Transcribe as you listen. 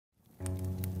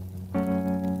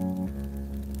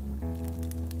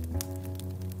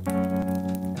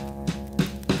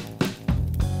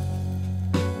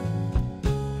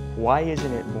Why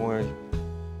isn't it more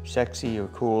sexy or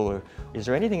cool? Or is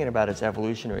there anything about its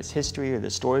evolution or its history or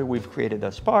the story we've created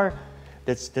thus far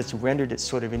that's rendered it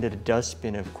sort of into the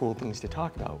dustbin of cool things to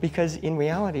talk about? Because in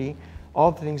reality,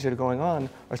 all the things that are going on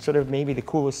are sort of maybe the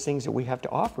coolest things that we have to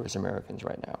offer as Americans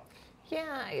right now.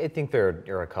 Yeah, I think there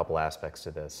are a couple aspects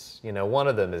to this. You know, one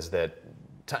of them is that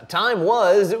time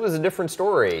was a different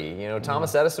story. You know,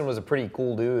 Thomas Edison was a pretty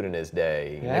cool dude in his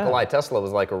day. Yeah. Nikolai Tesla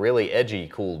was like a really edgy,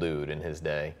 cool dude in his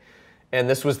day. And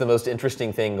this was the most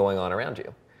interesting thing going on around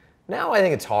you. Now I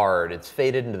think it's hard. It's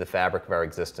faded into the fabric of our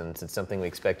existence. It's something we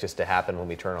expect just to happen when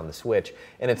we turn on the switch.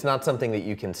 And it's not something that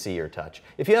you can see or touch.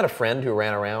 If you had a friend who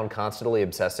ran around constantly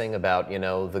obsessing about, you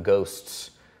know, the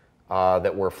ghosts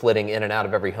that were flitting in and out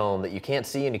of every home that you can't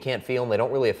see and you can't feel and they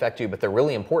don't really affect you, but they're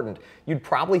really important, you'd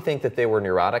probably think that they were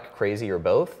neurotic, crazy, or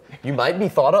both. You might be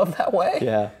thought of that way.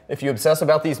 Yeah. If you obsess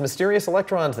about these mysterious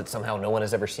electrons that somehow no one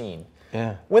has ever seen.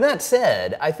 Yeah. With that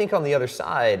said, I think on the other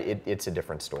side, it's a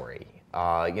different story.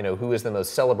 You know, who is the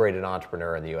most celebrated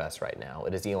entrepreneur in the US right now?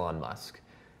 It is Elon Musk.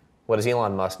 What has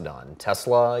Elon Musk done?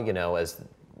 Tesla, you know, as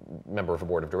member of a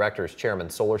board of directors, chairman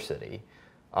SolarCity,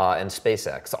 and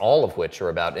SpaceX, all of which are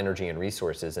about energy and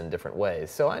resources in different ways.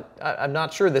 So I'm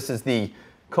not sure this is the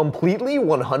completely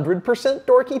 100%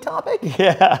 dorky topic.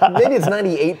 Yeah. Maybe it's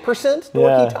 98%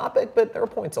 dorky topic, but there are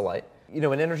points of light. You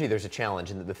know, in energy, there's a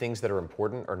challenge in that the things that are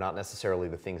important are not necessarily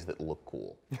the things that look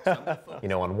cool. You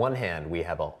know, on one hand, we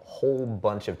have a whole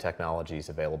bunch of technologies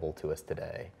available to us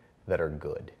today that are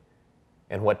good.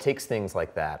 And what takes things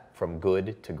like that from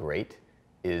good to great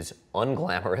is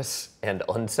unglamorous and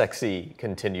unsexy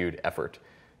continued effort.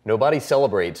 Nobody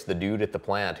celebrates the dude at the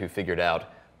plant who figured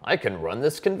out, I can run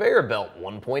this conveyor belt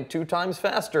 1.2 times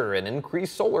faster and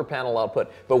increase solar panel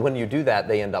output. But when you do that,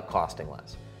 they end up costing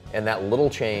less. And that little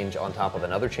change on top of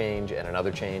another change and another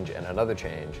change and another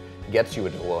change gets you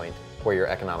to a point where you're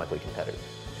economically competitive.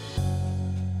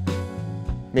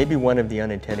 Maybe one of the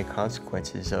unintended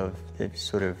consequences of the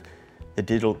sort of the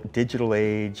digital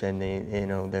age and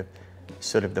the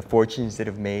sort of the fortunes that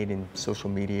have made in social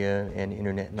media and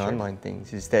internet and online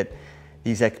things is that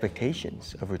these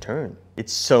expectations of return.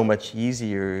 It's so much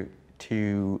easier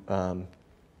to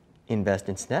invest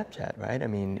in Snapchat, right? I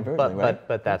mean,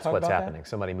 but that's what's happening.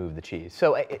 Somebody moved the cheese.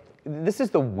 So this is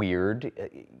the weird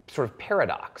sort of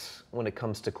paradox when it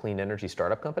comes to clean energy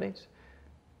startup companies.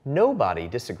 Nobody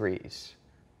disagrees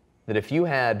that if you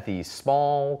had the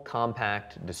small,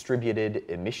 compact, distributed,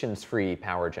 emissions-free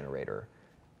power generator,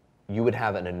 you would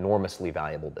have an enormously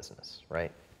valuable business,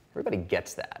 right? Everybody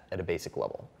gets that at a basic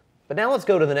level. But now let's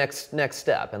go to the next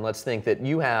step, and let's think that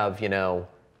you have, you know,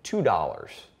 $2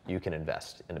 you can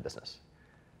invest in a business.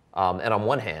 And on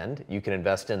one hand, you can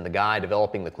invest in the guy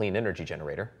developing the clean energy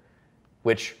generator,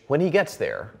 which when he gets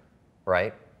there,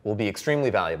 right, will be extremely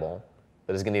valuable,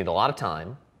 but is gonna need a lot of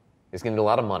time, he's gonna need a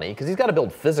lot of money, because he's gotta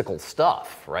build physical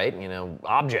stuff, right? You know,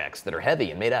 objects that are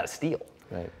heavy and made out of steel.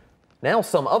 Right. Now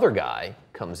some other guy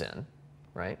comes in,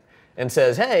 right, and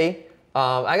says, hey,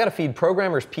 I gotta feed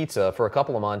programmers pizza for a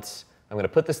couple of months, I'm gonna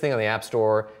put this thing on the App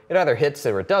Store, it either hits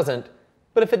or it doesn't,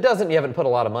 but if it doesn't, you haven't put a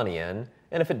lot of money in,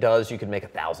 and if it does, you could make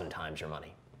 1,000 times your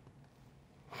money.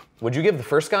 Would you give the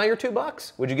first guy your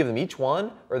 $2? Would you give them each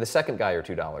one, or the second guy your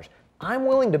 $2? I'm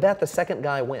willing to bet the second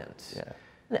guy wins.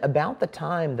 Yeah. About the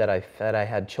time that I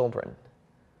had children,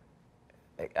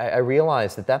 I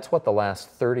realized that that's what the last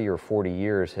 30 or 40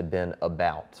 years had been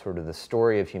about. Sort of the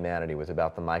story of humanity was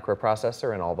about the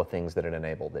microprocessor and all the things that it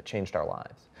enabled that changed our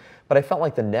lives. But I felt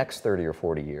like the next 30 or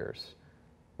 40 years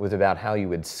was about how you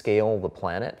would scale the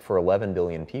planet for 11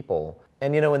 billion people.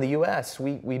 And you know, in the US,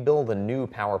 we build a new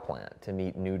power plant to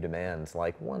meet new demands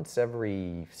like once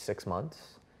every 6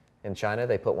 months. In China,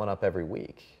 they put one up every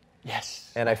week.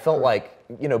 Yes. And I felt like,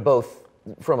 you know, both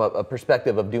from a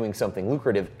perspective of doing something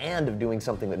lucrative and of doing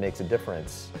something that makes a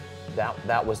difference,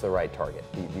 that was the right target,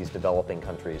 these developing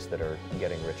countries that are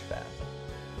getting rich fast.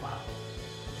 Wow.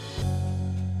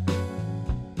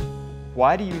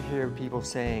 Why do you hear people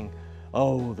saying,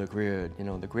 oh, the grid, you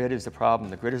know, the grid is the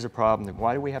problem, the grid is a problem,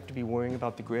 why do we have to be worrying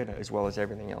about the grid as well as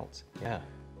everything else? Yeah.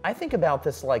 I think about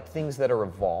this like things that are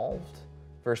evolved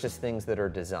versus things that are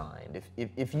designed.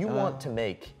 If you want to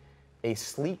make a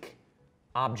sleek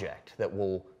object that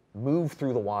will move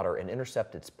through the water and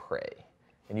intercept its prey,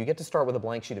 and you get to start with a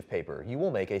blank sheet of paper, you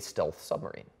will make a stealth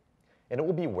submarine, and it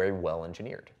will be very well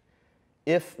engineered.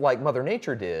 If, like Mother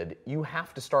Nature did, you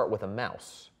have to start with a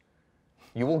mouse,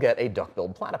 you will get a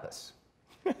duck-billed platypus,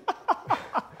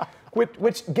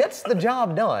 which gets the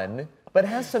job done, but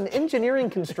has some engineering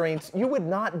constraints you would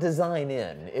not design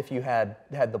in if you had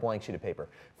the blank sheet of paper.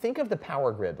 Think of the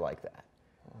power grid like that.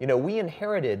 You know, we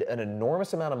inherited an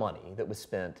enormous amount of money that was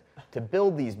spent to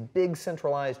build these big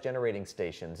centralized generating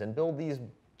stations and build these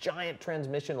giant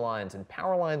transmission lines and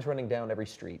power lines running down every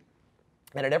street.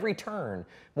 And at every turn,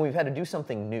 when we've had to do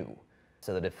something new,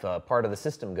 so that if part of the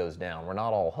system goes down, we're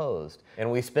not all hosed.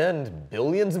 And we spend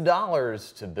billions of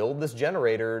dollars to build this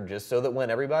generator just so that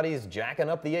when everybody's jacking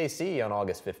up the AC on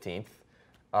August 15th,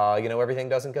 you know, everything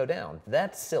doesn't go down.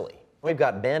 That's silly. We've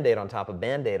got Band-Aid on top of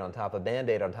Band-Aid on top of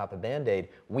Band-Aid on top of Band-Aid.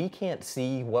 We can't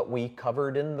see what we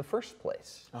covered in the first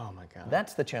place. Oh my God.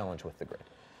 That's the challenge with the grid.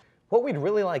 What we'd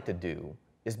really like to do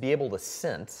is be able to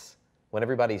sense when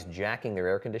everybody's jacking their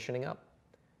air conditioning up,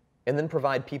 and then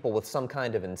provide people with some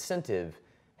kind of incentive.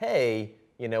 Hey,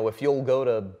 you know, if you'll go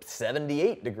to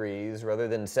 78 degrees rather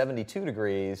than 72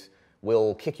 degrees,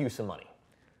 we'll kick you some money.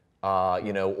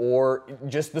 You know, or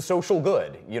just the social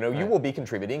good. You know, you will be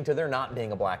contributing to there not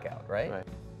being a blackout, right?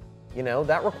 You know,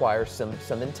 that requires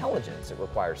some intelligence. It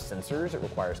requires sensors, it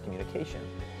requires communication.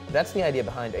 That's the idea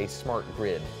behind a smart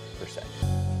grid, per se.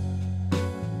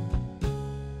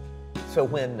 So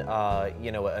when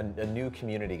you know, a new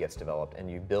community gets developed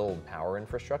and you build power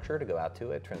infrastructure to go out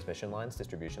to it, transmission lines,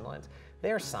 distribution lines,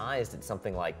 they are sized at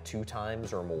something like 2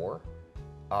 times or more,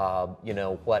 you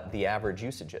know, what the average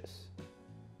usage is.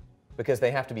 Because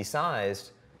they have to be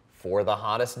sized for the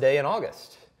hottest day in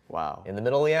August. Wow. In the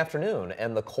middle of the afternoon,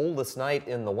 and the coldest night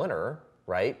in the winter,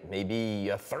 right? Maybe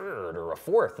a third or a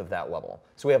fourth of that level.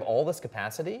 So we have all this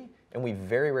capacity, and we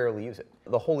very rarely use it.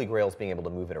 The holy grail is being able to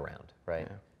move it around, right?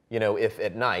 Yeah. You know, if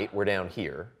at night we're down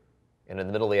here, and in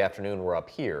the middle of the afternoon we're up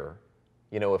here,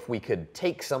 you know, if we could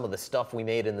take some of the stuff we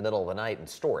made in the middle of the night and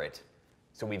store it,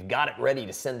 so we've got it ready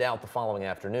to send out the following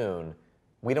afternoon,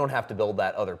 we don't have to build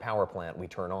that other power plant we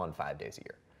turn on 5 days a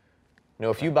year. You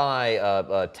know, if you buy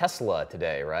a Tesla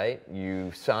today, right,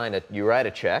 you write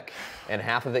a check, and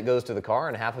half of it goes to the car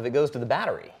and half of it goes to the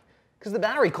battery. Because the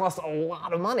battery costs a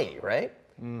lot of money, right?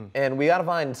 And we gotta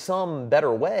find some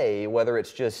better way, whether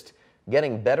it's just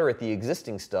getting better at the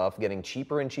existing stuff, getting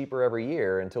cheaper and cheaper every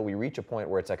year until we reach a point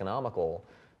where it's economical,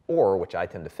 or, which I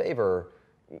tend to favor,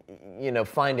 you know,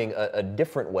 finding a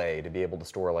different way to be able to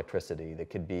store electricity that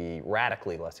could be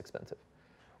radically less expensive.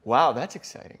 Wow, that's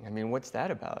exciting. I mean, what's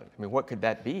that about? I mean, what could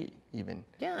that be, even?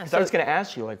 Yeah. Because I was going to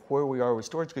ask you, like, where we are with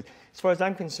storage. Because as far as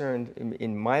I'm concerned,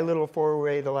 in my little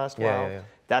foray the last while,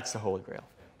 that's the holy grail.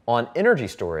 On energy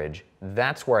storage,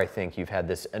 that's where I think you've had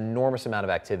this enormous amount of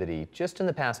activity just in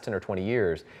the past 10 or 20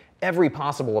 years. Every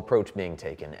possible approach being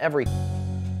taken,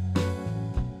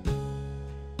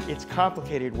 It's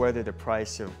complicated whether the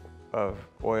price of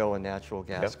oil and natural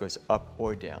gas goes up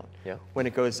or down. When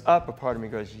it goes up, a part of me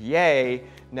goes, yay,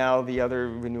 now the other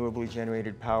renewably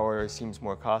generated power seems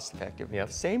more cost effective. At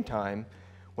the same time,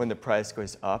 when the price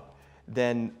goes up,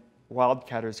 then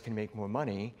wildcatters can make more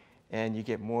money, and you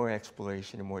get more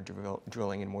exploration and more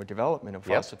drilling and more development of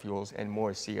fossil fuels and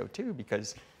more CO2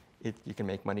 because you can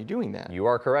make money doing that. You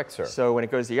are correct, sir. So when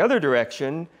it goes the other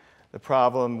direction, the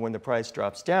problem when the price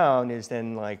drops down is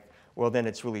then like, well, then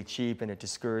it's really cheap and it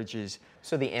discourages.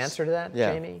 So the answer to that,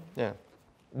 Jamie? Yeah.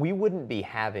 We wouldn't be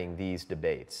having these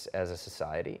debates as a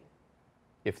society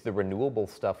if the renewable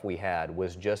stuff we had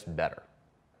was just better.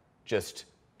 Just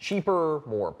cheaper,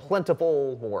 more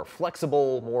plentiful, more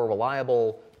flexible, more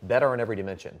reliable, better in every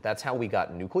dimension. That's how we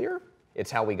got nuclear.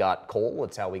 It's how we got coal.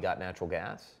 It's how we got natural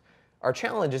gas. Our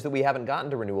challenge is that we haven't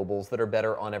gotten to renewables that are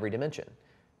better on every dimension.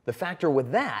 The factor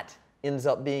with that ends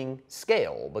up being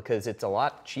scale, because it's a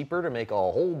lot cheaper to make a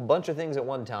whole bunch of things at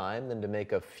one time than to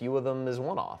make a few of them as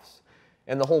one-offs.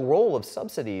 And the whole role of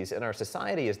subsidies in our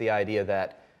society is the idea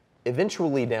that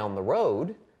eventually down the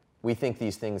road, we think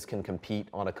these things can compete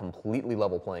on a completely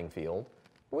level playing field,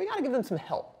 but we gotta give them some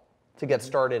help to get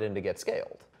started and to get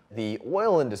scaled. The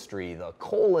oil industry, the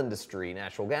coal industry,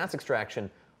 natural gas extraction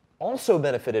also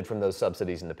benefited from those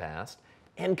subsidies in the past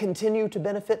and continue to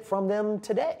benefit from them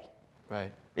today.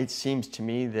 Right. It seems to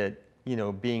me that, you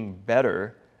know, being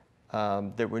better,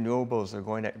 that renewables are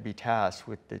going to be tasked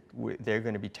with they're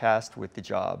going to be tasked with the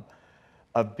job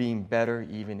of being better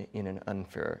even in an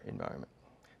unfair environment.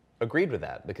 Agreed with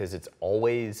that, because it's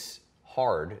always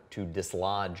hard to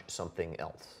dislodge something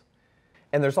else.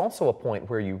 And there's also a point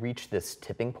where you reach this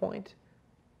tipping point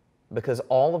because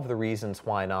all of the reasons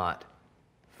why not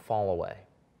fall away.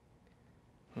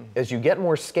 As you get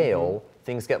more scale,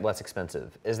 things get less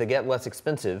expensive. As they get less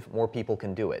expensive, more people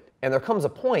can do it. And there comes a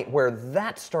point where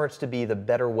that starts to be the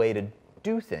better way to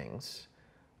do things,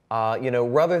 you know,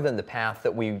 rather than the path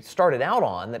that we started out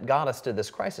on that got us to this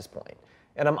crisis point.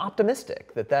 And I'm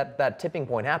optimistic that that tipping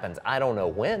point happens. I don't know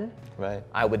when. Right.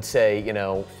 I would say, you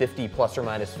know, 50 plus or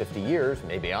minus 50 years,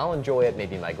 maybe I'll enjoy it,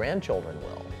 maybe my grandchildren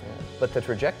will. but the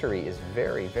trajectory is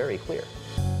very, very clear.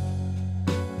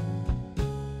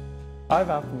 I've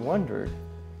often wondered,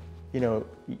 you know,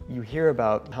 you hear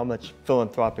about how much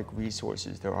philanthropic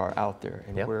resources there are out there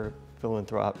and where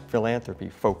philanthropy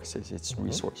focuses its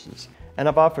resources. And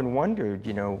I've often wondered,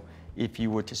 you know, if you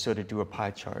were to sort of do a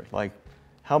pie chart, like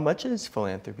how much is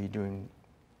philanthropy doing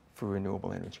for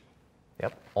renewable energy?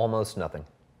 Yep, almost nothing.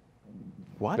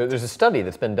 What? There's a study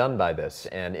that's been done by this,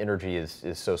 and energy is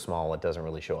so small it doesn't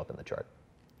really show up in the chart.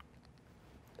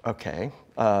 Okay,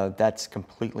 that's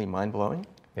completely mind-blowing.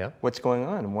 Yeah. What's going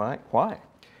on? Why?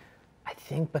 I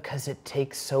think because it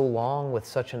takes so long with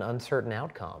such an uncertain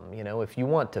outcome. You know, if you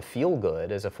want to feel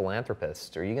good as a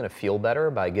philanthropist, are you going to feel better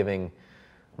by giving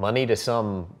money to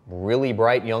some really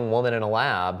bright young woman in a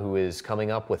lab who is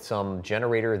coming up with some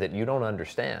generator that you don't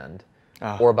understand,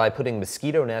 or by putting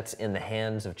mosquito nets in the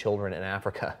hands of children in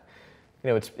Africa? You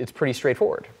know, it's pretty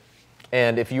straightforward.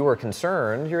 And if you are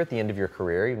concerned, you're at the end of your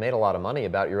career, you've made a lot of money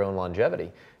about your own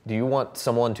longevity. Do you want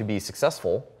someone to be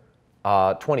successful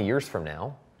 20 years from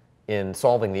now in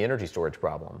solving the energy storage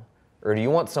problem? Or do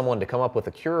you want someone to come up with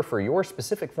a cure for your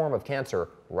specific form of cancer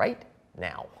right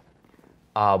now?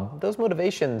 Those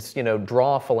motivations, you know,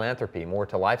 draw philanthropy more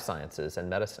to life sciences and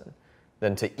medicine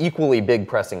than to equally big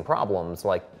pressing problems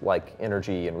like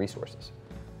energy and resources.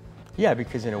 Yeah,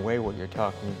 because in a way what you're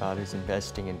talking about is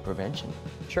investing in prevention.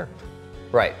 Sure.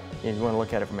 Right. And you want to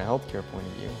look at it from a healthcare point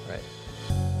of view. Right.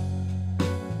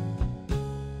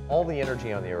 All the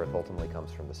energy on the Earth ultimately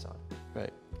comes from the sun.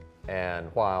 Right. And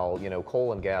while, you know,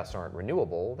 coal and gas aren't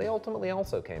renewable, they ultimately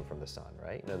also came from the sun,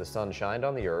 right? You know, the sun shined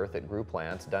on the Earth, it grew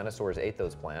plants, dinosaurs ate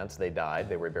those plants, they died,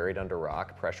 they were buried under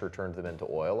rock, pressure turned them into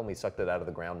oil, and we sucked it out of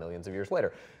the ground millions of years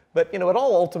later. But, you know, it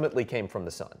all ultimately came from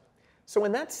the sun. So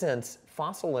in that sense,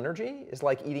 fossil energy is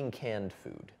like eating canned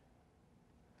food.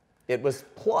 It was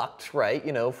plucked, right,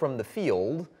 you know, from the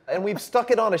field, and we've stuck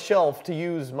it on a shelf to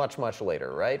use much, much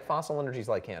later, right? Fossil energy is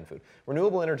like canned food.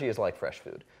 Renewable energy is like fresh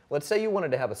food. Let's say you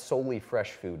wanted to have a solely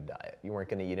fresh food diet. You weren't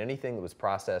going to eat anything that was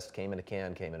processed, came in a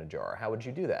can, came in a jar. How would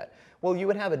you do that? Well, you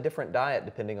would have a different diet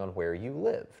depending on where you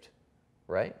lived,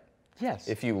 right? Yes.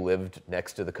 If you lived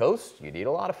next to the coast, you'd eat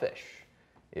a lot of fish.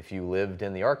 If you lived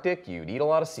in the Arctic, you'd eat a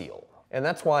lot of seal. And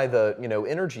that's why the, you know,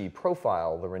 energy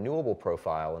profile, the renewable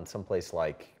profile in some place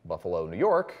like Buffalo, New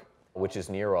York, which is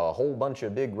near a whole bunch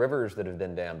of big rivers that have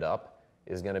been dammed up,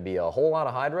 is going to be a whole lot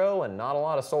of hydro and not a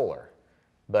lot of solar.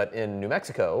 But in New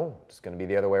Mexico, it's going to be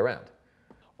the other way around.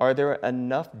 Are there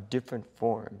enough different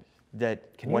forms that one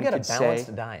could say? Can you get a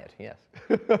balanced diet? Yes.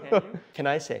 Can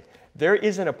I say, there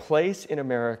isn't a place in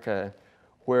America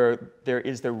where there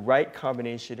is the right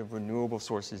combination of renewable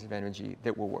sources of energy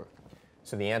that will work?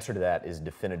 So the answer to that is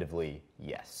definitively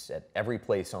yes. At every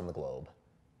place on the globe,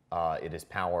 it is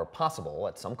power possible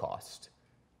at some cost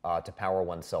to power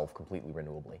oneself completely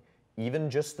renewably. Even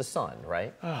just the sun,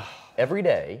 right? Every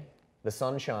day, the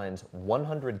sun shines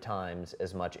 100 times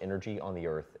as much energy on the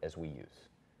Earth as we use.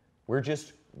 We're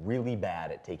just really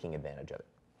bad at taking advantage of it.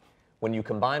 When you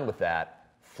combine with that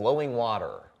flowing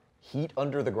water, heat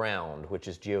under the ground, which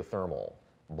is geothermal,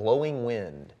 blowing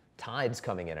wind, tides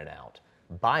coming in and out,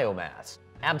 biomass,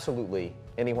 absolutely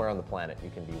anywhere on the planet you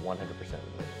can be 100% renewable.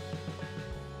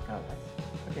 Oh,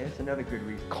 okay, that's another good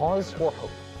reason. Cause for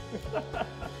hope.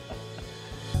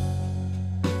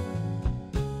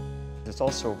 It's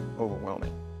also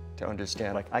overwhelming to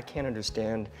understand. Like, I can't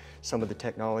understand some of the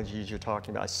technologies you're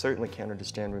talking about. I certainly can't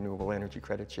understand renewable energy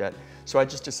credits yet. So I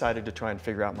just decided to try and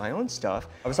figure out my own stuff.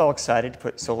 I was all excited to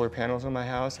put solar panels on my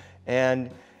house,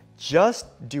 and just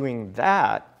doing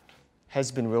that has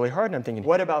been really hard. And I'm thinking,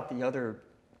 what about the other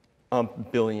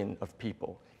billion of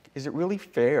people? Is it really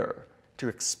fair to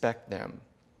expect them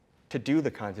to do the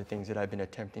kinds of things that I've been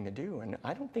attempting to do? And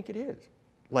I don't think it is.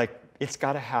 Like, it's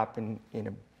got to happen in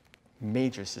a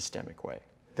major systemic way.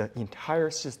 The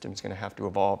entire system's going to have to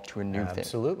evolve to a new thing.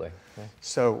 Absolutely. Yeah.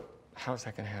 So how's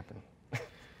that going to happen?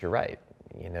 You're right.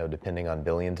 You know, depending on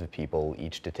billions of people,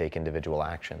 each to take individual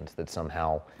actions that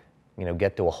somehow, you know,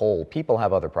 get to a whole. People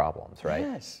have other problems, right?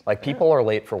 Yes. Like, people are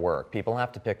late for work. People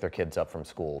have to pick their kids up from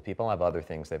school. People have other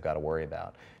things they've got to worry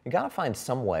about. You got to find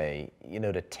some way, you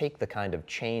know, to take the kind of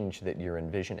change that you're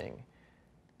envisioning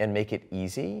and make it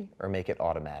easy or make it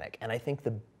automatic. And I think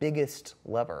the biggest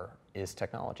lever is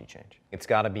technology change. It's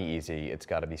got to be easy. It's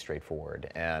got to be straightforward.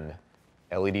 And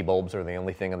LED bulbs are the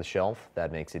only thing on the shelf.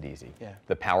 That makes it easy. Yeah.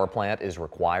 The power plant is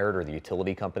required, or the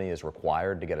utility company is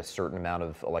required to get a certain amount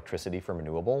of electricity from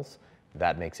renewables.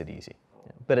 That makes it easy.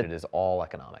 But it is all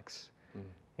economics.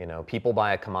 You know, people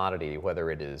buy a commodity,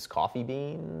 whether it is coffee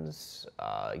beans,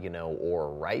 you know,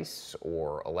 or rice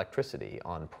or electricity,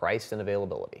 on price and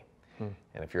availability.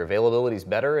 And if your availability is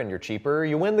better and you're cheaper,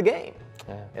 you win the game.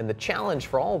 Yeah. And the challenge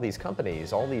for all these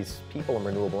companies, all these people in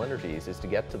renewable energies, is to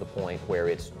get to the point where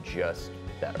it's just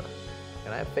better.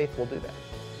 And I have faith we'll do that.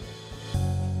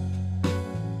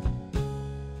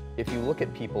 If you look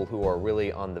at people who are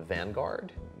really on the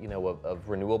vanguard, of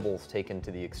renewables taken to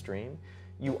the extreme,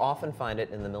 you often find it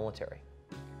in the military.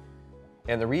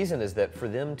 And the reason is that for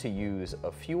them to use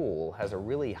a fuel has a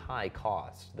really high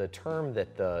cost. The term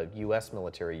that the US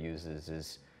military uses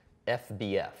is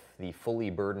FBF, the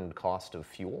fully burdened cost of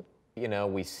fuel.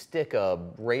 We stick a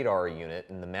radar unit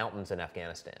in the mountains in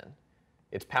Afghanistan.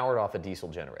 It's powered off a diesel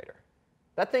generator.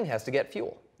 That thing has to get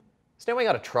fuel. So now we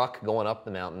got a truck going up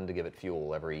the mountain to give it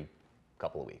fuel every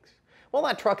couple of weeks. Well,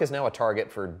 that truck is now a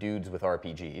target for dudes with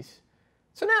RPGs.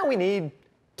 So now we need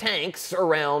tanks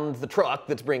around the truck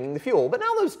that's bringing the fuel. But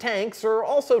now those tanks are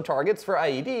also targets for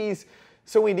IEDs,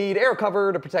 so we need air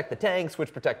cover to protect the tanks,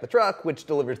 which protect the truck, which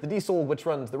delivers the diesel, which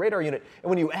runs the radar unit. And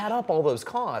when you add up all those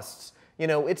costs,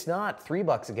 it's not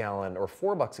 $3 a gallon or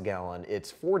 $4 a gallon, it's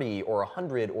 40 or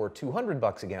 100 or 200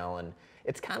 bucks a gallon.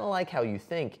 It's kind of like how you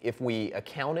think if we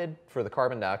accounted for the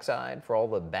carbon dioxide, for all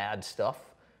the bad stuff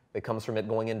that comes from it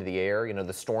going into the air,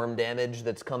 the storm damage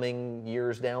that's coming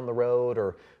years down the road,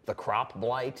 or the crop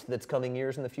blight that's coming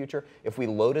years in the future. If we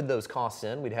loaded those costs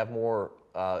in, we'd have more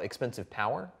expensive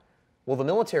power. Well, the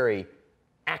military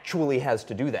actually has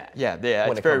to do that. Yeah,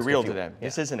 it's very real to them. Yeah.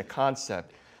 This isn't a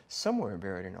concept. Somewhere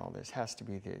buried in all this has to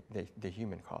be the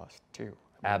human cost, too.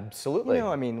 Absolutely.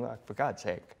 Look, for God's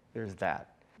sake, there's that.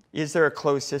 Is there a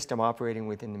closed system operating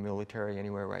within the military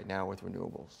anywhere right now with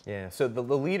renewables? Yeah, so the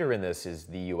leader in this is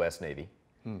the US Navy,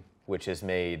 which has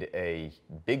made a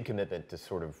big commitment to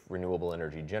sort of renewable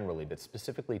energy generally, but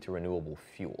specifically to renewable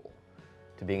fuel,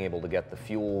 to being able to get the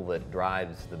fuel that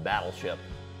drives the battleship,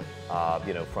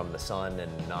 from the sun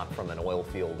and not from an oil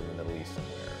field in the Middle East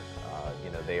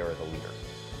somewhere. They are the leader.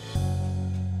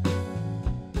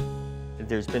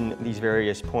 There's been these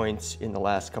various points in the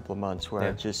last couple of months where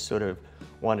I've just sort of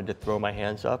wanted to throw my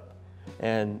hands up.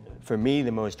 And for me,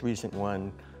 the most recent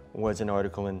one was an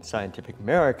article in Scientific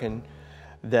American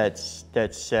that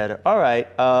said, all right,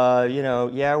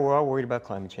 we're all worried about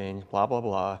climate change, blah, blah,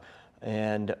 blah.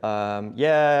 And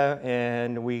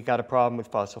and we got a problem with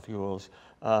fossil fuels.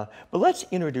 But let's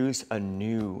introduce a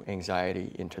new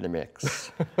anxiety into the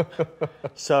mix.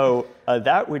 So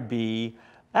that would be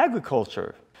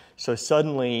agriculture. So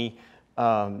suddenly,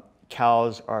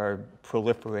 cows are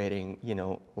proliferating,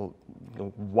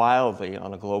 wildly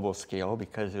on a global scale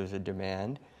because there's a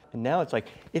demand. And now it's like,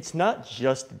 it's not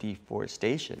just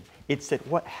deforestation. It's that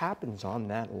what happens on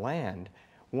that land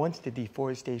once the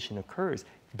deforestation occurs.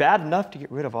 Bad enough to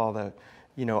get rid of all the,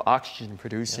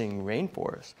 oxygen-producing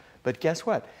rainforests. But guess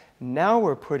what? Now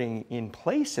we're putting in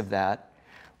place of that,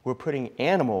 we're putting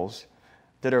animals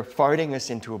that are farting us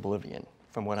into oblivion,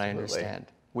 from what I understand.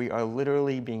 We are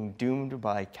literally being doomed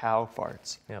by cow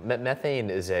farts. Yeah, methane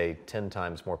is a 10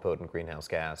 times more potent greenhouse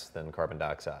gas than carbon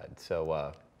dioxide.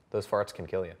 So those farts can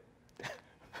kill you.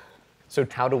 So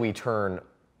how do we turn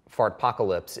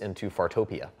fartpocalypse into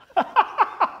fartopia?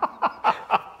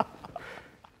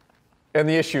 And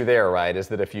the issue there, right, is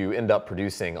that if you end up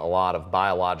producing a lot of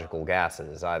biological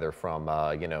gases, either from,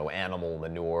 animal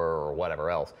manure or whatever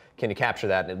else, can you capture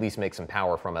that and at least make some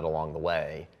power from it along the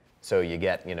way? So you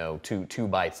get, two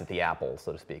bites at the apple,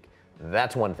 so to speak.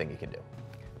 That's one thing you can do.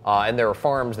 And there are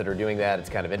farms that are doing that. It's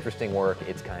kind of interesting work.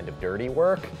 It's kind of dirty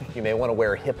work. You may want to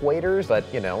wear hip waders, but,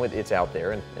 it's out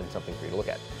there and something for you to look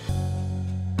at.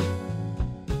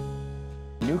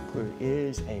 Nuclear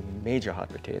is a major hot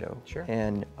potato. Sure.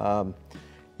 And,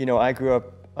 I grew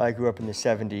up in the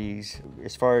 70s.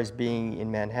 As far as being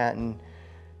in Manhattan,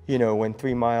 when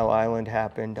 3 Mile Island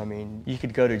happened, you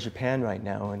could go to Japan right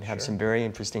now and have some very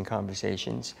interesting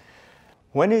conversations.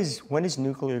 When is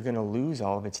nuclear going to lose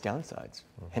all of its downsides?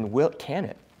 And can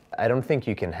it? I don't think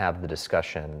you can have the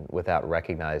discussion without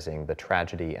recognizing the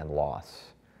tragedy and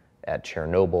loss at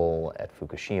Chernobyl, at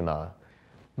Fukushima.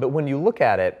 But when you look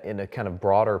at it in a kind of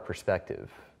broader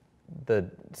perspective, the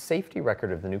safety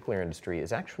record of the nuclear industry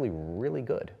is actually really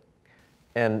good.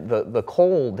 And the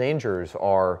coal dangers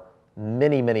are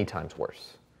many, many times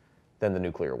worse than the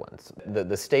nuclear ones.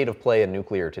 The state of play in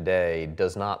nuclear today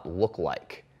does not look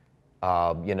like,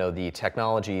 the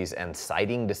technologies and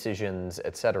siting decisions,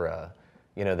 et cetera,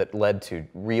 that led to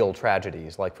real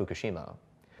tragedies like Fukushima.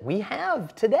 We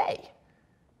have today,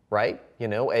 right?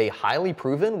 A highly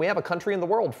proven, we have a country in the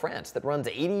world, France, that runs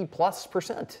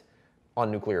 80+% on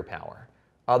nuclear power,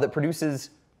 that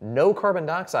produces no carbon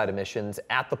dioxide emissions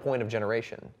at the point of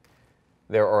generation.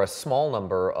 There are a small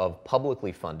number of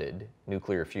publicly funded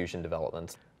nuclear fusion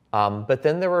developments. But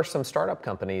then there are some startup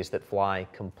companies that fly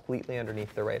completely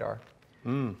underneath the radar.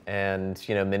 And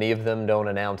many of them don't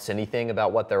announce anything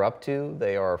about what they're up to.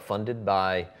 They are funded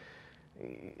by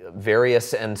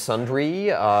various and sundry,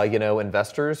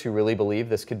 investors who really believe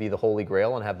this could be the holy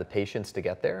grail and have the patience to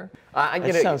get there.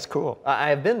 That sounds cool. I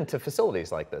have been to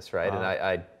facilities like this, right?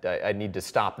 And I need to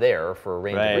stop there for a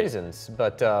range of reasons.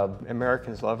 But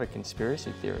Americans love a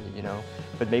conspiracy theory,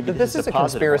 but maybe this is a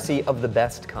conspiracy one. of the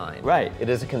best kind. Right. It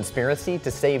is a conspiracy to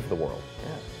save the world.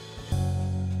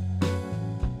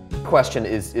 Question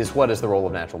is what is the role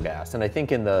of natural gas? And I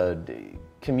think in the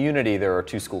community there are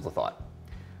two schools of thought.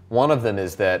 One of them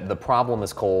is that the problem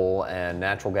is coal and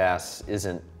natural gas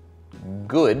isn't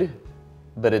good,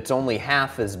 but it's only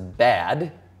half as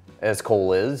bad as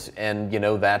coal is, and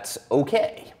that's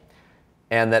okay.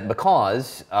 And that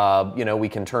because we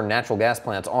can turn natural gas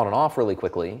plants on and off really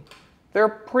quickly, they're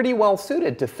pretty well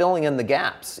suited to filling in the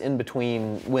gaps in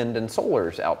between wind and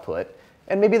solar's output,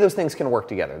 and maybe those things can work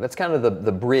together. That's kind of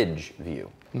the bridge view.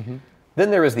 Then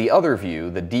there is the other view,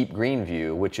 the deep green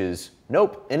view, which is,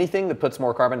 nope, anything that puts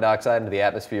more carbon dioxide into the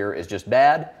atmosphere is just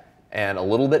bad, and a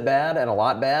little bit bad and a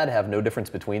lot bad have no difference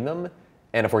between them.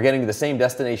 And if we're getting to the same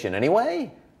destination anyway,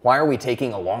 why are we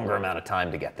taking a longer amount of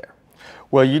time to get there?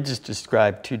 Well, you just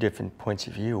described two different points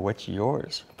of view. What's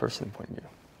yours, personal point of view?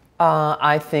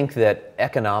 I think that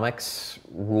economics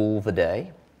rule the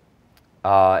day.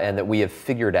 And that we have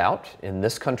figured out, in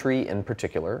this country in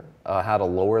particular, how to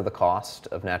lower the cost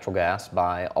of natural gas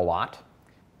by a lot.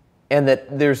 And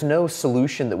that there's no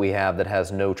solution that we have that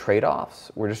has no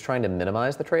trade-offs. We're just trying to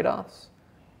minimize the trade-offs.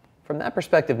 From that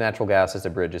perspective, natural gas as a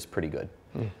bridge is pretty good.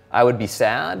 I would be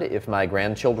sad if my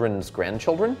grandchildren's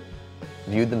grandchildren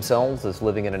viewed themselves as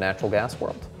living in a natural gas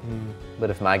world.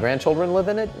 But if my grandchildren live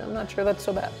in it, I'm not sure that's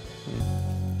so bad.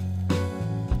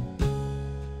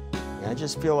 I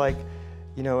just feel like,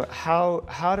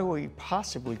 how do we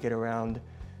possibly get around,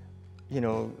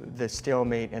 the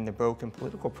stalemate and the broken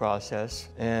political process?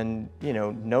 And,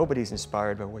 nobody's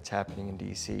inspired by what's happening in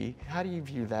DC. How do you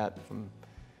view that from,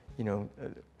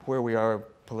 where we are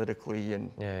politically and?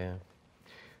 Yeah.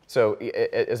 So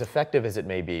as effective as it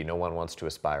may be, no one wants to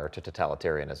aspire to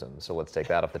totalitarianism. So let's take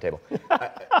that off the table.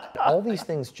 All these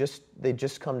things they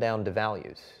just come down to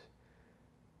values.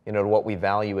 To what we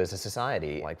value as a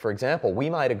society. Like, for example, we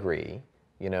might agree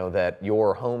that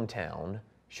your hometown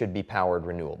should be powered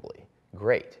renewably.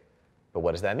 Great. But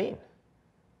what does that mean?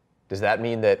 Does that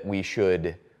mean that we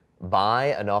should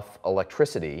buy enough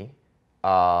electricity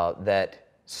that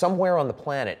somewhere on the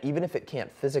planet, even if it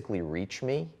can't physically reach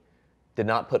me, did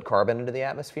not put carbon into the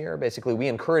atmosphere? Basically, we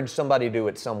encourage somebody to do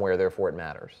it somewhere, therefore it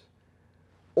matters.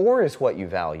 Or is what you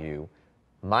value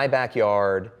my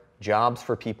backyard, jobs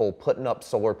for people putting up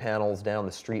solar panels down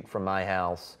the street from my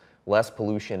house, less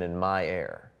pollution in my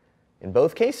air? In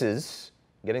both cases,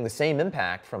 getting the same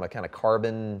impact from a kind of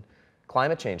carbon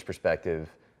climate change perspective,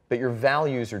 but your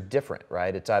values are different,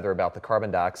 right? It's either about the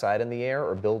carbon dioxide in the air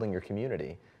or building your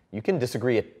community. You can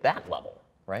disagree at that level,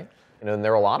 right? And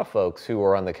there are a lot of folks who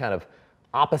are on the kind of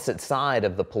opposite side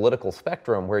of the political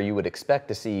spectrum where you would expect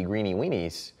to see greenie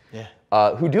weenies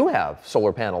who do have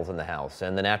solar panels in the house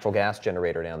and the natural gas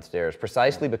generator downstairs,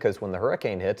 precisely because when the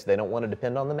hurricane hits, they don't want to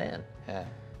depend on the man.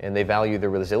 And they value the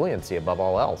resiliency above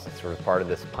all else. It's sort of part of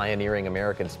this pioneering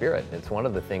American spirit. It's one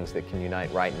of the things that can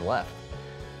unite right and left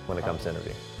when it comes to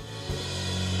energy.